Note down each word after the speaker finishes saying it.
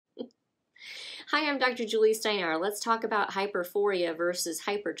Hi, I'm Dr. Julie Steinauer. Let's talk about hyperphoria versus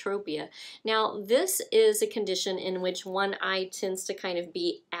hypertropia. Now, this is a condition in which one eye tends to kind of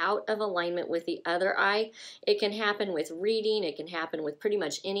be out of alignment with the other eye. It can happen with reading, it can happen with pretty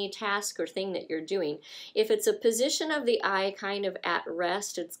much any task or thing that you're doing. If it's a position of the eye kind of at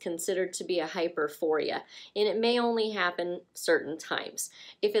rest, it's considered to be a hyperphoria, and it may only happen certain times.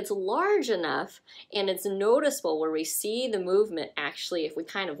 If it's large enough and it's noticeable where we see the movement, actually, if we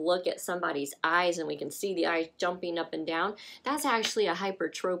kind of look at somebody's eyes and we can see the eyes jumping up and down, that's actually a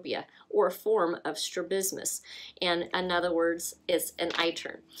hypertropia or a form of strabismus. And in other words, it's an eye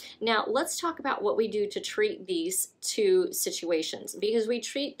turn. Now, let's talk about what we do to treat these two situations, because we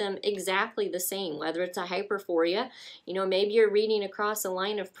treat them exactly the same, whether it's a hyperphoria. Maybe you're reading across a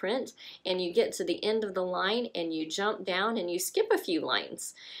line of print and you get to the end of the line and you jump down and you skip a few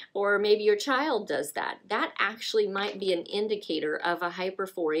lines. Or maybe your child does that. That actually might be an indicator of a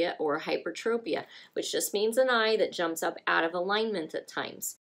hyperphoria or a hypertropia, which just means an eye that jumps up out of alignment at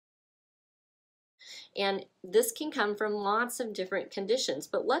times. And this can come from lots of different conditions,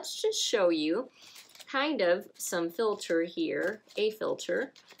 but let's just show you kind of some filter here, a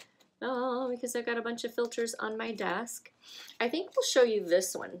filter. Because I've got a bunch of filters on my desk. I think we'll show you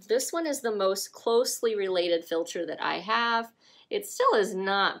this one. This one is the most closely related filter that I have. It still is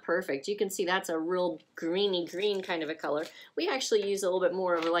not perfect. You can see that's a real greeny green kind of a color. We actually use a little bit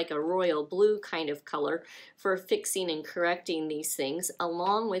more of like a royal blue kind of color for fixing and correcting these things,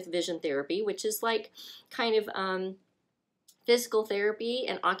 along with vision therapy, which is like kind of physical therapy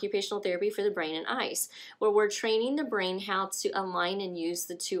and occupational therapy for the brain and eyes, where we're training the brain how to align and use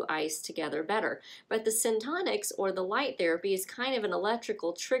the two eyes together better. But the syntonics, or the light therapy, is kind of an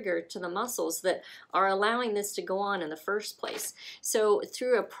electrical trigger to the muscles that are allowing this to go on in the first place. So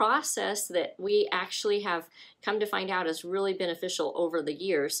through a process that we actually have come to find out is really beneficial over the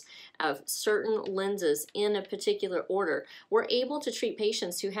years of certain lenses in a particular order, we're able to treat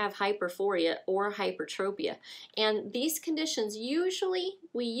patients who have hyperphoria or hypertropia. And these conditions, usually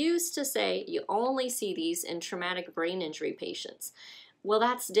we used to say you only see these in traumatic brain injury patients. Well,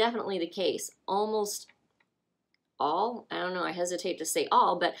 that's definitely the case. Almost all, I don't know, I hesitate to say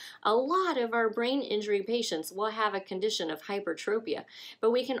all, but a lot of our brain injury patients will have a condition of hypertropia. But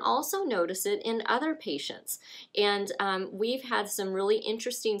we can also notice it in other patients. And we've had some really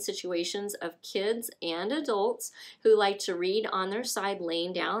interesting situations of kids and adults who like to read on their side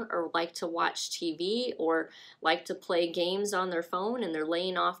laying down, or like to watch TV, or like to play games on their phone and they're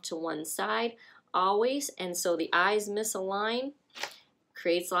laying off to one side always, and so the eyes misalign.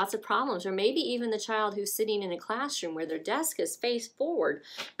 Creates lots of problems. Or maybe even the child who's sitting in a classroom where their desk is face forward,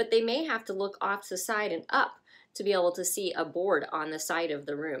 but they may have to look off to the side and up to be able to see a board on the side of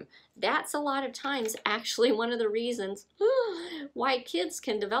the room. That's a lot of times actually one of the reasons why kids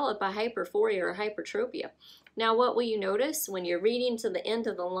can develop a hyperphoria or hypertropia. Now, what will you notice when you're reading to the end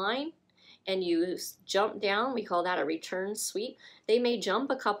of the line and you jump down? We call that a return sweep. They may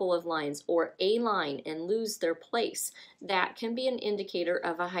jump a couple of lines or a line and lose their place. That can be an indicator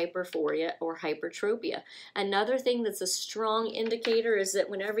of a hyperphoria or hypertropia. Another thing that's a strong indicator is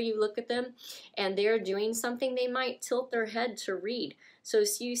that whenever you look at them and they're doing something, they might tilt their head to read. So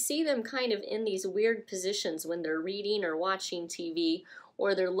you see them kind of in these weird positions when they're reading or watching TV,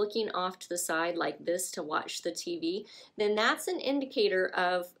 or they're looking off to the side like this to watch the TV, then that's an indicator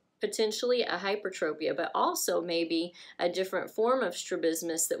of potentially a hypertropia, but also maybe a different form of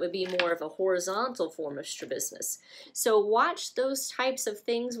strabismus that would be more of a horizontal form of strabismus. So watch those types of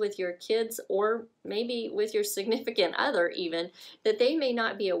things with your kids, or maybe with your significant other even, that they may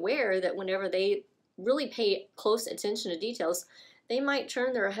not be aware that whenever they really pay close attention to details, they might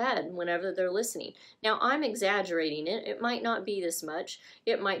turn their head whenever they're listening. Now, I'm exaggerating it. It might not be this much.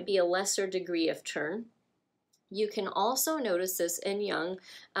 It might be a lesser degree of turn. You can also notice this in young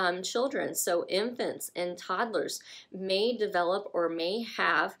children. So infants and toddlers may develop or may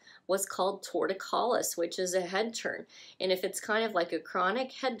have what's called torticollis, which is a head turn. And if it's kind of like a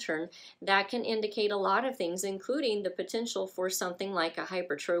chronic head turn, that can indicate a lot of things, including the potential for something like a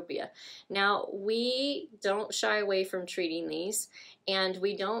hypertropia. Now, we don't shy away from treating these, and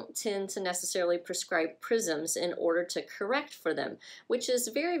we don't tend to necessarily prescribe prisms in order to correct for them, which is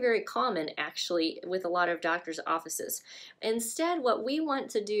very, very common actually with a lot of doctors' offices. Instead, what we want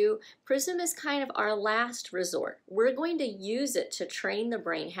to do, prism is kind of our last resort. We're going to use it to train the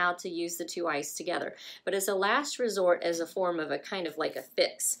brain how to use the two eyes together. But as a last resort, as a form of a kind of like a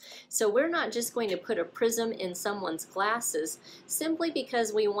fix. So we're not just going to put a prism in someone's glasses simply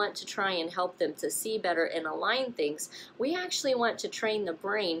because we want to try and help them to see better and align things. We actually want to train the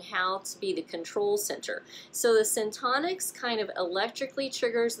brain how to be the control center. So the syntonics kind of electrically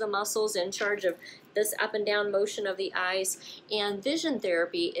triggers the muscles in charge of this up and down motion of the eyes, and vision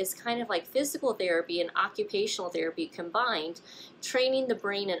therapy is kind of like physical therapy and occupational therapy combined, training the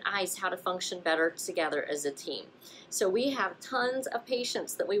brain and eyes how to function better together as a team. So we have tons of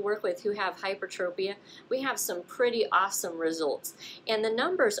patients that we work with who have hypertropia. We have some pretty awesome results, and the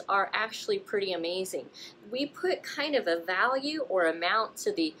numbers are actually pretty amazing. We put kind of a value or amount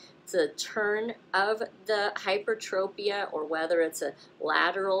to the turn of the hypertropia, or whether it's a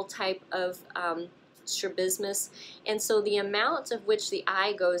lateral type of strabismus, and so the amount of which the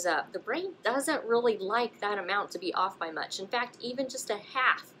eye goes up, the brain doesn't really like that amount to be off by much. In fact, even just a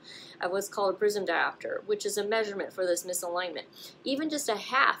half of what's called a prism diopter, which is a measurement for this misalignment, even just a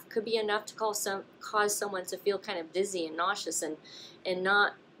half could be enough to cause someone to feel kind of dizzy and nauseous and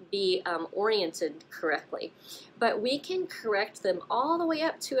not be oriented correctly. But we can correct them all the way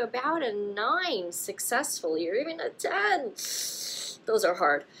up to about a 9 successfully, or even a 10. Those are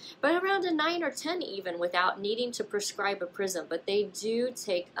hard. But around a 9 or 10 even, without needing to prescribe a prism. But they do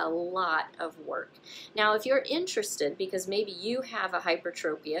take a lot of work. Now, if you're interested, because maybe you have a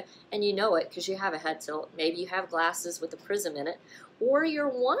hypertropia and you know it because you have a head tilt, maybe you have glasses with a prism in it, or you're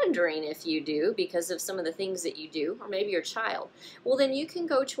wondering if you do because of some of the things that you do, or maybe your child, well, then you can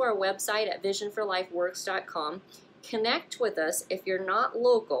go to our website at visionforlifeworks.com. Connect with us if you're not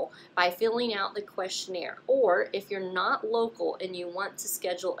local by filling out the questionnaire, or if you're not local and you want to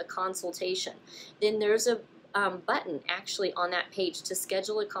schedule a consultation, then there's a button actually on that page to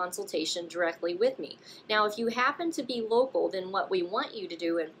schedule a consultation directly with me. Now, if you happen to be local, then what we want you to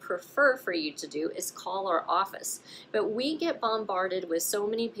do and prefer for you to do is call our office. But we get bombarded with so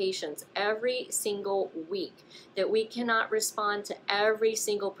many patients every single week that we cannot respond to every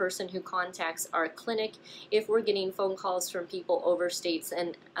single person who contacts our clinic if we're getting phone calls from people overseas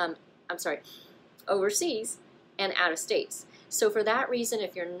and out of states. So for that reason,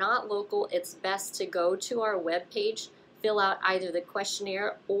 if you're not local, it's best to go to our webpage, fill out either the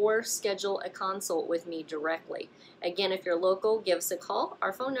questionnaire, or schedule a consult with me directly. Again, if you're local, give us a call.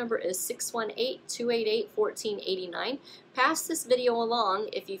 Our phone number is 618-288-1489. Pass this video along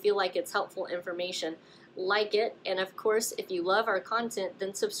if you feel like it's helpful information. Like it, and of course, if you love our content,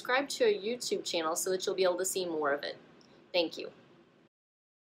 then subscribe to our YouTube channel so that you'll be able to see more of it. Thank you.